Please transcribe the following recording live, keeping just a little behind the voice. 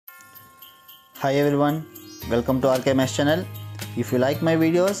Hi everyone, welcome to RKMS channel. If you like my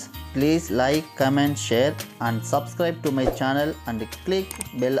videos, please like, comment, share and subscribe to my channel and click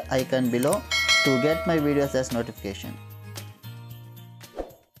bell icon below to get my videos as notification.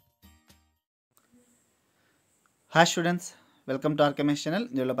 Hi students, welcome to RKMS channel.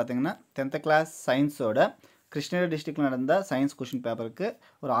 இதில் பார்த்தீங்கன்னா 10th class science ஓட கிருஷ்ணகிரி டிஸ்ட்ரிக்ட்ல நடந்த science question பேப்பருக்கு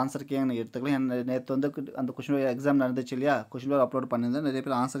ஒரு answer key நான் எடுத்துக்கலாம். நேத்து வந்து அந்த क्वेश्चन எக்ஸாம் நடந்துச்சு இல்லையா, क्वेश्चन பேப்பர் அப்லோட் பண்ணிருந்தேன். நிறைய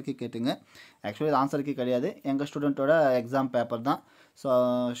பேர் ஆன்சர் கீ கேட்டிங்க. ஆக்சுவலி இது ஆன்சர் கீ கிடையாது, எங்க ஸ்டூடெண்ட்டோட எக்ஸாம் பேப்பர் தான். So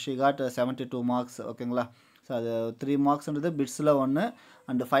she got 72 marks. ஓகேங்களா. ஸோ அது 3 மார்க்ஸ்ன்றது பிட்ஸில் ஒன்று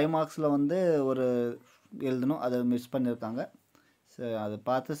அண்ட் 5 மார்க்ஸில் வந்து ஒரு எழுதணும், அதை மிஸ் பண்ணியிருக்காங்க. ஸோ அதை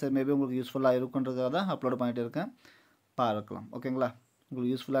பார்த்து சரி மேபி உங்களுக்கு யூஸ்ஃபுல்லாக இருக்குன்றதுக்காக தான் அப்லோட் பண்ணிகிட்டு இருக்கேன், பார்க்கலாம். ஓகேங்களா.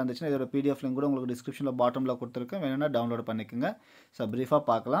 உங்களுக்கு யூஸ்ஃபுல்லாக இருந்துச்சுன்னா இதோட பிடிஎஃப் லிங்க் கூட உங்களுக்கு டிஸ்கிரிப்ஷனில் பாட்டமில் கொடுத்துருக்கேன், வேணும்னா டவுன்லோட் பண்ணிக்கோங்க. ஸோ ப்ரீஃபாக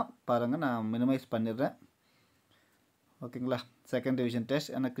பார்க்கலாம் பாருங்கள், நான் மினிமைஸ் பண்ணிடுறேன். ஓகேங்களா. செகண்ட் டிவிஷன்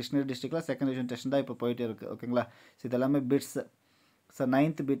டெஸ்ட், ஏன்னா கிருஷ்ணகிரி டிஸ்ட்ரிக்டில் செகண்ட் டிவிஷன் டெஸ்ட் தான் இப்போ போயிட்டே இருக்குது. ஓகேங்களா. ஸோ இதெல்லாமே பிட்ஸ். ஸோ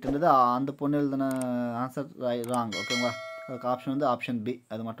 9th பிட்ன்றது அந்த பொண்ணு எழுதின ஆன்சர் ராங். ஓகேங்களா. அதுக்கு ஆப்ஷன் வந்து ஆப்ஷன் பி,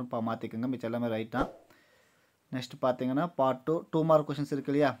 அது மட்டும் மாற்றிக்கோங்க, மிச்சம் எல்லாமே ரைட் தான். நெக்ஸ்ட் பார்த்தீங்கன்னா பார்ட் 2 மார்க் கொஷின்ஸ்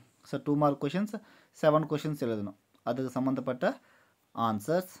இருக்கு இல்லையா. ஸோ 2 மார்க் கொஷின்ஸ் 7 கொஷின்ஸ் எழுதணும், அதுக்கு சம்மந்தப்பட்ட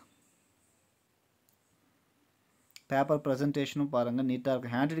ஆன்சர்ஸ். பேப்பர் ப்ரெசன்டேஷனும் பாருங்கள் நீட்டாக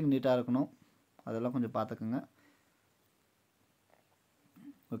இருக்கும், ஹேண்ட் ரைட்டிங் நீட்டாக இருக்கணும், அதெல்லாம் கொஞ்சம் பார்த்துக்குங்க.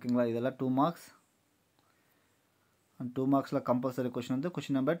 ஓகேங்களா. இதெல்லாம் 2 மார்க்ஸ் அண்ட் 2 மார்க்ஸில் கம்பல்சரி கொஷின் வந்து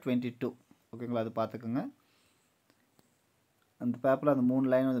கொஷின் நம்பர் 22. ஓகேங்களா, அது பார்த்துக்குங்க. அந்த பேப்பரில் அந்த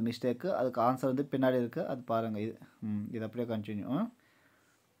 3 லைன் வந்து மிஸ்டேக்கு, அதுக்கு ஆன்சர் வந்து பின்னாடி இருக்குது, அது பாருங்கள். இது அப்படியே கண்டினியூ.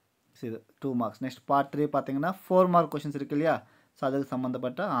 ஸோ இது 2 மார்க்ஸ். நெக்ஸ்ட் பார்ட் 3 பார்த்தீங்கன்னா 4 மார்க் கொஷின்ஸ் இருக்கு இல்லையா. ஸோ அதுக்கு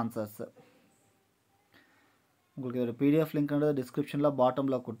சம்மந்தப்பட்ட ஆன்சர்ஸ். உங்களுக்கு ஒரு பிடிஎஃப் லிங்க்ன்றது டிஸ்கிரிப்ஷனில்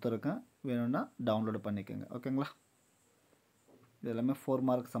பாட்டமில் கொடுத்துருக்கேன், வேணும்னா டவுன்லோடு பண்ணிக்கோங்க. ஓகேங்களா. இது எல்லாமே 4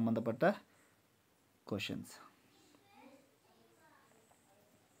 மார்க் சம்மந்தப்பட்ட கொஷின்ஸ்.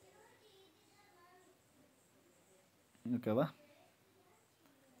 ஓகேவா.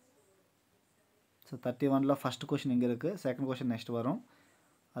 ஸோ 31ல் ஃபஸ்ட் கொஷின் இங்கே இருக்குது, செகண்ட் கொஷின் நெக்ஸ்ட் வரும்.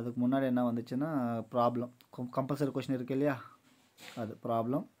 அதுக்கு முன்னாடி என்ன வந்துச்சுன்னா ப்ராப்ளம், கம்பல்சரி கொஷின் இருக்குது இல்லையா, அது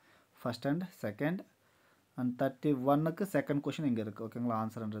problem first and second and 31க்கு second question இங்கே இருக்குது. ஓகேங்களா,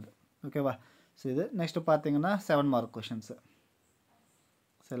 ஆன்சர்ன்றது. ஓகேவா. ஸோ இது நெக்ஸ்ட்டு பார்த்தீங்கன்னா 7 மார்க் கொஷின்ஸு.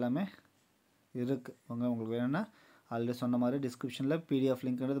 ஸோ எல்லாமே இருக்குது. உங்களுக்கு வேணும்னா ஆல்ரெடி சொன்ன மாதிரி டிஸ்கிரிப்ஷனில் பிடிஎஃப்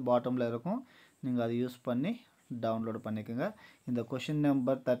லிங்க்ன்றது பாட்டமில் இருக்கும், நீங்கள் அதை யூஸ் பண்ணி டவுன்லோடு பண்ணிக்கோங்க. இந்த கொஷின்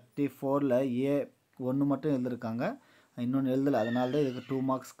நம்பர் 34ல் A1 மட்டும் எழுதியிருக்காங்க, இன்னொன்று எழுதலை, அதனால தான் இதுக்கு 2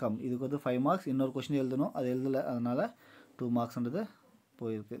 மார்க்ஸ் கம். இதுக்கு வந்து 5 மார்க்ஸ், இன்னொரு கொஷின் எழுதணும், அது எழுதலை, அதனால் 2 மார்க்ஸ்ன்றது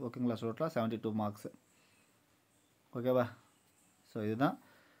போயிருக்கு. ஓகேங்களா. டோட்டலாக 72 மார்க்ஸ். ஓகேவா. ஸோ இதுதான்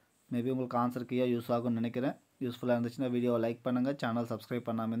மேபி உங்களுக்கு ஆன்சர் கீயாக யூஸ் ஆகும்னு நினைக்கிறேன். யூஸ்ஃபுல்லாக இருந்துச்சுன்னா வீடியோவை லைக் பண்ணுங்கள், சேனல் சப்ஸ்கிரைப்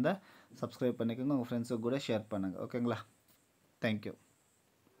பண்ணாமல் இருந்தால் சப்ஸ்கிரைப் பண்ணிக்கோங்க, உங்கள் ஃப்ரெண்ட்ஸுக்கு கூட ஷேர் பண்ணுங்கள். ஓகேங்களா. தேங்க்யூ.